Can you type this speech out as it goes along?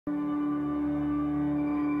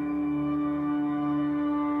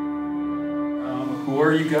who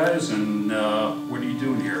are you guys and what are you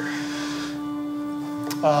doing here?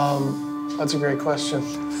 That's a great question.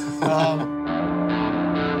 My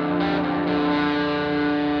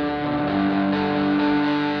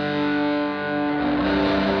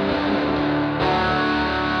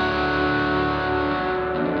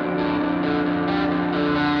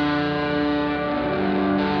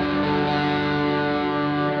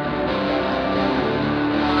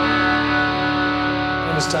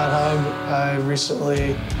name is Todd Haug. I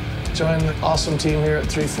recently joined the awesome team here at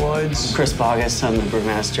Floyds. Chris Boggess, I'm the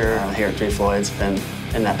brewmaster here at Floyds. Been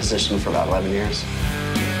in that position for about 11 years.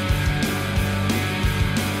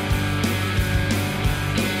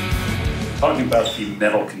 Talking about the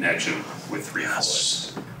metal connection with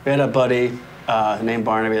Floyds. We had a buddy named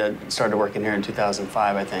Barnaby that started working here in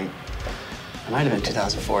 2005, I think. It might have been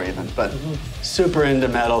 2004 even, but super into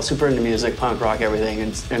metal, super into music, punk rock, everything,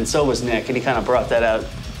 and so was Nick, and he kind of brought that out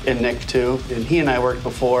in Nick too. And he and I worked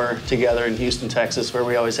before together in Houston, Texas, where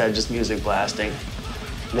we always had just music blasting.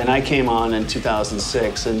 Then I came on in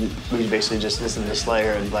 2006, and we basically just listened to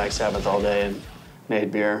Slayer and Black Sabbath all day and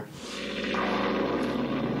made beer.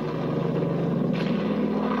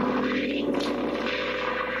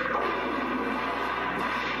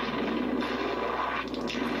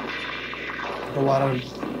 A lot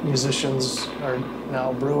of musicians are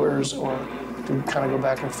now brewers or do kind of go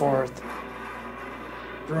back and forth.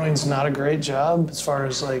 Brewing's not a great job as far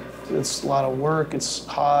as like, it's a lot of work, it's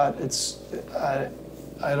hot,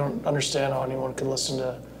 I don't understand how anyone could listen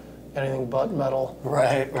to anything but metal.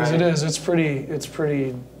 Right. Because it's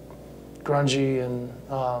pretty grungy and...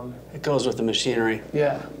 It goes with the machinery.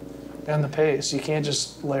 Yeah, and the pace. You can't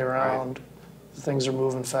just lay around. Right. Things are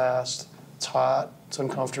moving fast, it's hot, it's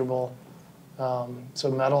uncomfortable.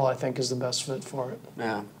 So metal, I think, is the best fit for it.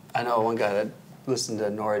 Yeah, I know one guy that listened to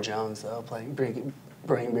Norah Jones, though, brewing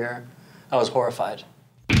beer. I was horrified.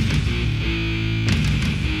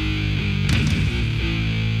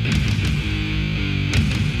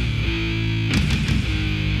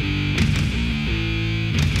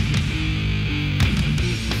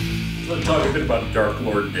 Let's talk a bit about Dark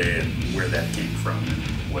Lord Day and where that came from and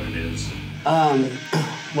what it is.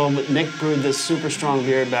 Well, Nick brewed this super strong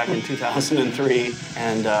beer back in 2003,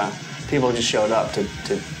 and people just showed up to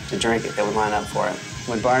drink it. They would line up for it.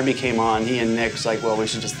 When Barnaby came on, he and Nick was like, well, we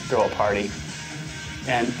should just throw a party.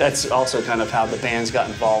 And that's also kind of how the bands got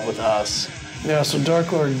involved with us. Yeah, so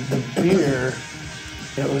Dark Lord, the beer,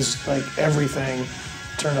 it was like everything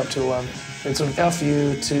turned up to 11. It's an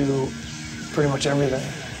FU to pretty much everything,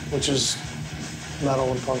 which is metal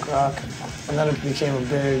and punk rock. And then it became a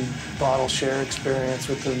big bottle share experience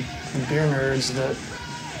with the beer nerds that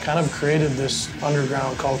kind of created this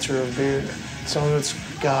underground culture of beer. Some of it's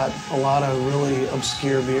got a lot of really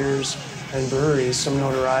obscure beers and breweries, some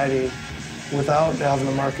notoriety, without having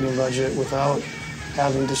a marketing budget, without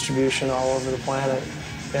having distribution all over the planet.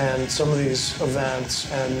 And some of these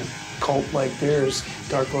events and cult-like beers,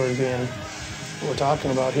 Dark Lord being what we're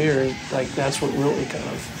talking about here, like that's what really kind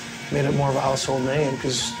of made it more of a household name,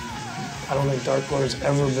 because I don't think Dark Lord's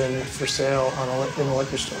ever been for sale in a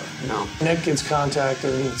liquor store. No. Nick gets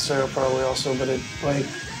contacted, and Sarah probably also, but like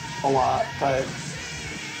a lot by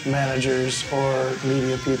managers or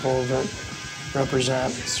media people that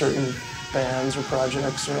represent certain bands or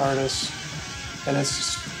projects or artists, and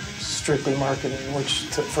it's strictly marketing, which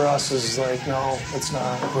for us is like, no, it's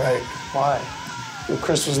not. Right. Why? What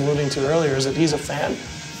Chris was alluding to earlier is that he's a fan,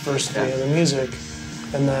 firstly, of the music,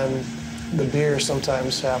 and then the beer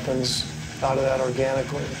sometimes happens out of that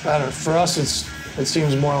organically. I don't know, for us, it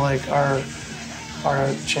seems more like our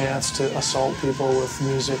chance to assault people with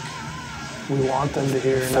music we want them to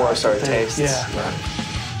hear. Force our tastes. Yeah.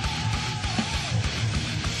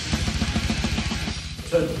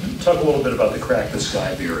 So talk a little bit about the Crack the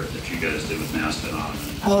Sky beer that you guys did with Mastodon.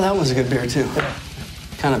 Oh, that was a good beer, too. Yeah.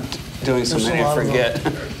 Kind of doing some many forget.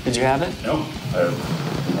 Did you have it? No.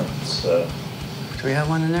 Do we have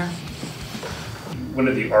one in there? When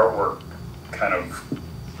did the artwork kind of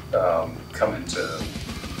come into?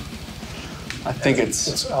 I think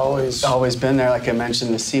it's always been there. Like I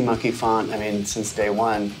mentioned, the Sea Monkey font. I mean, since day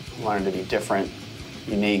one, wanted to be different,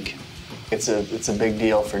 unique. It's a big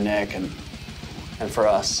deal for Nick and for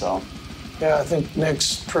us. So. Yeah, I think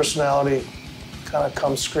Nick's personality kind of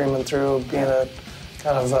comes screaming through, being a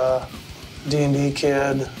kind of a D&D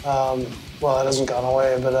kid. Well, it hasn't gone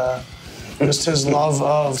away, but just his love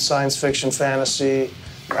of science fiction, fantasy.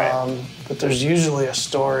 Right. But there's usually a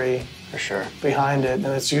story for sure behind it, and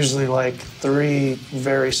it's usually like three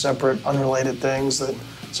very separate, unrelated things that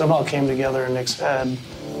somehow came together in Nick's head.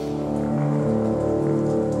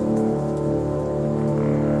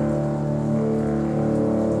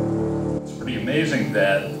 amazing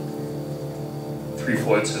that Three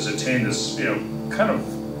Floyds has attained this, kind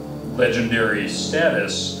of legendary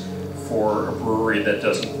status for a brewery that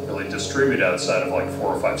doesn't really distribute outside of like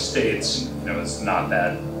 4 or 5 states. It's not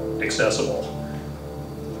that accessible.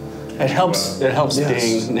 It helps. It helps Yes.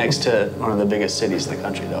 being next to one of the biggest cities in the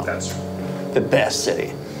country, though. That's The best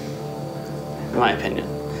city, in my opinion.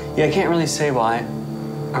 Yeah, I can't really say why. I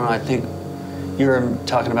don't know. I think you were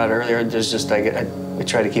talking about it earlier. There's just I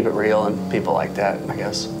try to keep it real, and people like that, I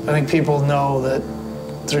guess. I think people know that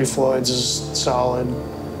Three Floyds is solid,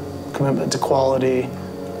 commitment to quality,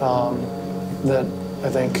 that I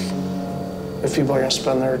think if people are gonna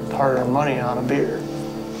spend their hard-earned money on a beer,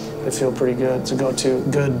 they feel pretty good. It's a go-to,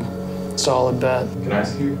 good, solid bet. Can I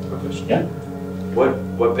ask you a question? Yeah.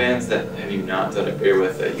 What bands that have you not done a beer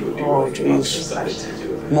with that you would be willing to decide to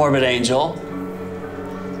do it? Morbid Angel.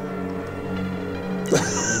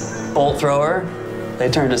 Bolt Thrower. They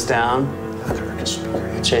turned us down. Carcass would be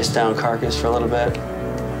great. Chased down Carcass for a little bit.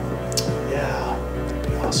 Yeah, that'd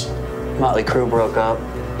be awesome. Motley Crue broke up.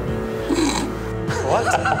 What?